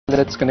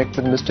Let's connect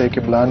with Mr.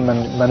 A.K. Blan,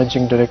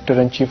 Managing Director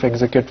and Chief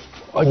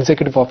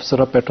Executive Officer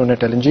of Petronet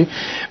LNG.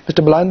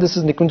 Mr. Blan, this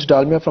is Nikunj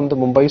Dalmia from the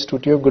Mumbai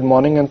studio. Good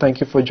morning and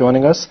thank you for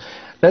joining us.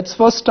 Let's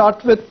first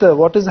start with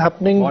what is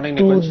happening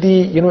to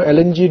the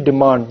LNG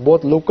demand,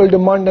 both local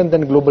demand and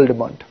then global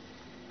demand.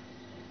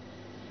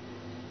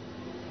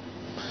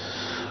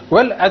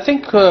 Well, I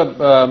think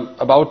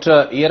about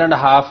a year and a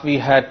half we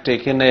had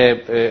taken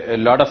a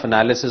lot of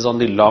analysis on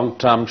the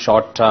long-term,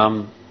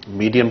 short-term,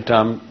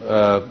 medium-term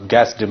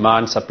gas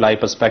demand supply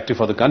perspective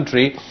for the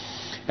country,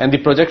 and the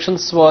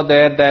projections were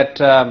there that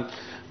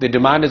the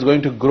demand is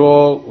going to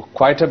grow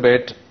quite a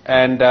bit,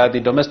 and the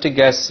domestic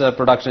gas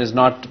production is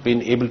not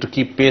been able to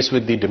keep pace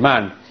with the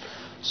demand.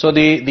 So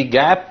the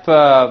gap,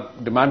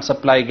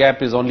 demand-supply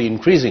gap, is only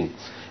increasing.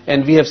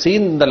 And we have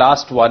seen in the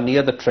last 1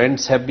 year the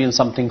trends have been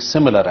something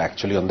similar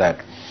actually on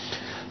that.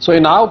 So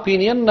in our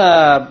opinion,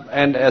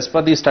 and as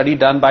per the study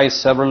done by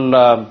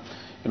several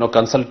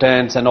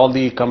consultants and all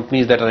the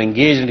companies that are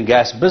engaged in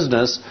gas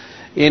business,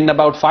 in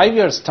about 5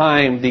 years'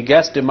 time the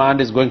gas demand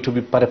is going to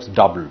be perhaps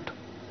doubled.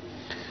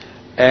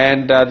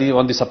 And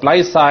on the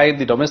supply side,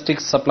 the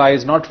domestic supply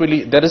is not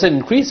really, there is an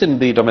increase in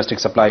the domestic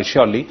supply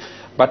surely,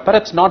 but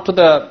perhaps not to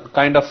the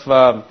kind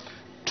of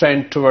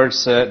trend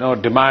towards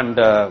demand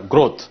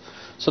growth.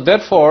 So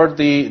therefore,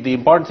 the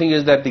important thing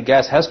is that the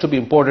gas has to be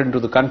imported into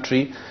the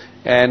country,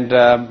 and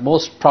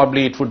most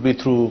probably it would be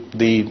through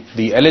the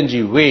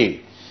LNG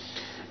way.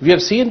 We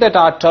have seen that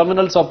our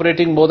terminals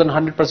operating more than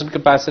 100%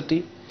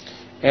 capacity,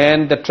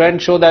 and the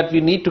trend show that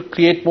we need to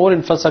create more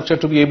infrastructure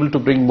to be able to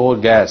bring more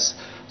gas.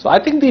 So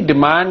I think the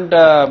demand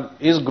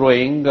is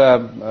growing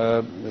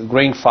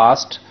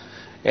fast,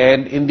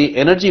 and in the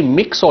energy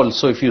mix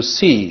also, if you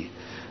see,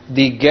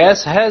 the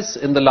gas has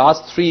in the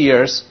last 3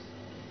 years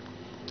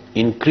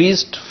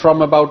increased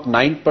from about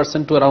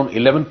 9% to around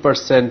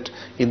 11%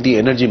 in the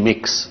energy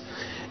mix,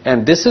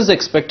 and this is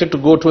expected to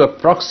go to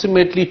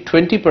approximately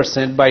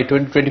 20% by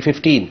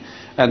 2015,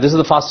 and this is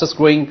the fastest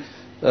growing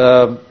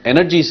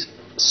energy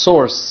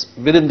source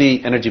within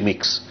the energy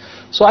mix.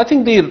 So I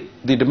think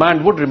the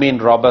demand would remain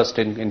robust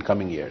in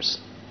coming years.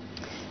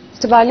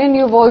 Mr. Balian,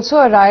 you've also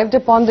arrived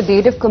upon the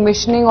date of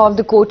commissioning of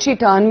the Kochi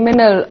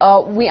terminal.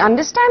 We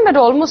understand that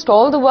almost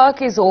all the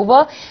work is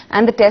over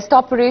and the test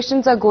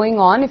operations are going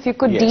on. If you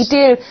could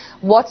detail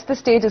what's the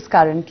status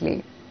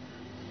currently.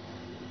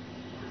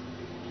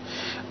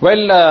 Well,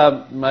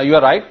 you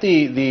are right.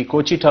 The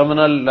Kochi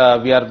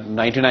terminal, we are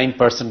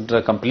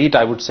 99% complete,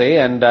 I would say,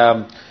 and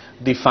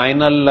the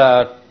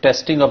final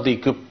testing of the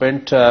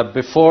equipment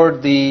before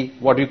the,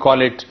 what you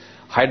call it,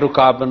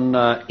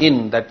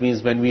 hydrocarbon that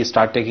means when we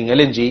start taking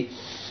LNG,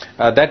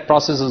 that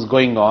process is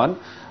going on.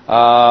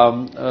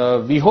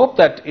 We hope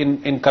that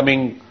in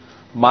coming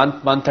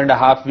month and a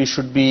half we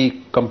should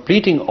be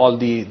completing all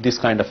this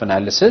kind of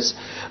analysis,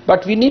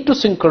 but we need to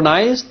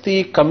synchronize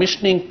the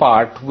commissioning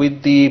part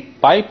with the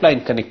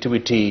pipeline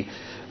connectivity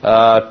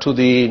to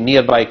the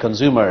nearby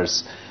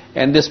consumers,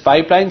 and these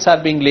pipelines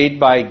are being laid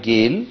by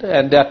GAIL,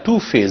 and there are 2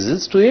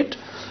 phases to it.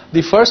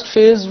 The first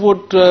phase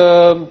would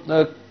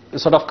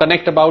sort of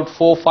connect about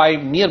 4 or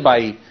 5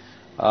 nearby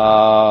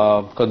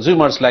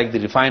consumers like the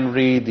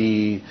refinery,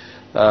 the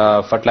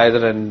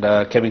fertilizer and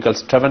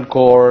chemicals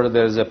Travancore,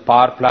 there is a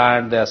power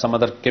plant, there are some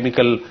other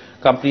chemical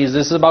companies.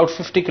 This is about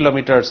 50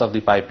 kilometers of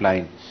the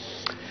pipeline,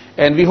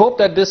 and we hope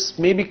that this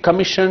may be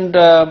commissioned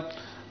at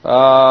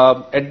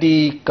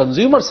the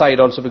consumer side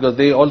also, because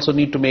they also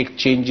need to make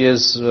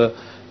changes,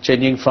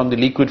 changing from the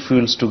liquid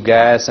fuels to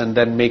gas, and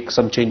then make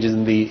some changes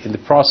in the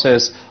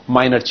process,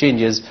 minor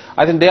changes.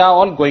 I think they are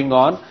all going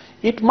on.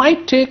 It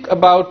might take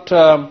about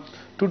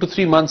 2 to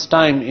 3 months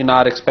time in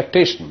our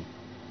expectation.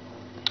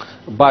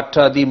 But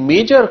the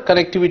major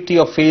connectivity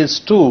of phase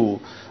 2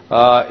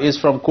 is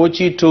from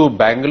Kochi to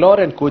Bangalore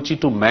and Kochi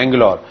to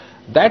Mangalore.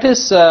 That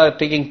is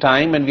taking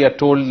time, and we are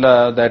told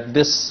that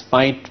this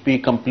might be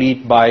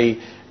complete by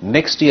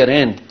next year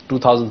end,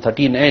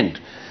 2013 end.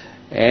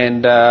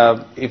 And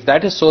if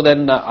that is so,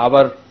 then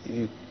our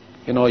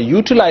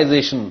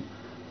utilization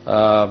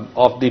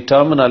of the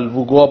terminal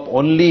will go up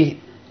only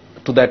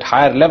to that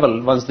higher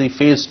level once the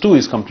phase 2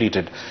 is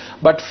completed.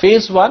 But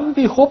phase 1,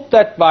 we hope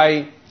that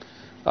by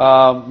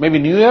maybe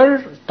New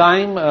Year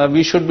time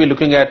we should be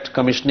looking at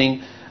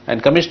commissioning,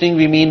 and commissioning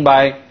we mean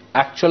by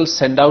actual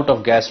send out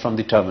of gas from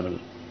the terminal.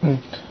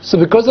 So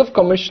because of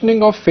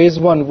commissioning of phase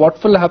 1,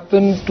 what will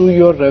happen to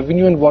your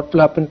revenue and what will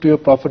happen to your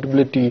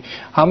profitability?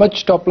 How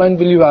much top line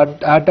will you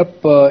add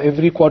up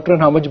every quarter,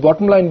 and how much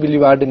bottom line will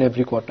you add in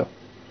every quarter?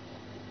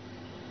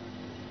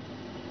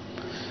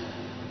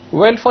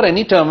 Well, for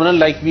any terminal,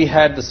 like we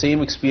had the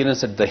same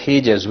experience at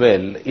Dahej as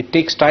well, it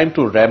takes time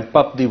to ramp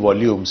up the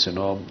volumes,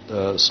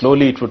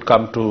 slowly it would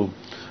come to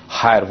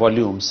higher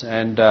volumes,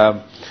 and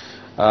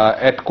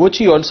at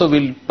Kochi also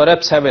we'll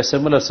perhaps have a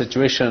similar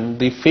situation.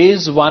 The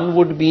phase 1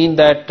 would mean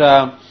that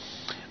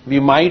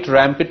we might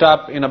ramp it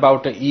up in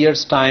about a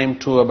year's time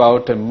to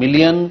about 1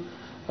 million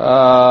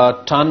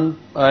ton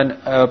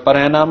per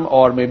annum,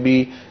 or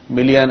maybe 1.5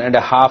 million,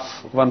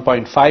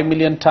 1.5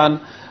 million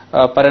ton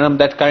per annum,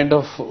 that kind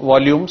of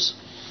volumes.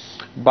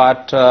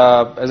 But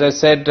as I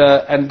said,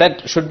 and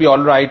that should be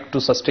all right to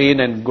sustain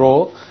and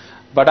grow.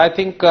 But I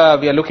think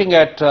we are looking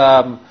at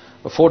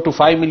 4 to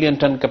 5 million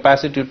ton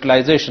capacity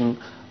utilization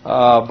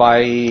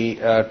by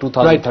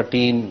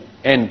 2013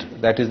 end.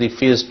 That is the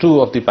phase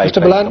 2 of the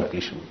pipeline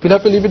completion. We'll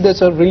have to leave it there,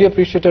 sir. Really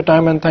appreciate your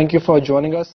time and thank you for joining us.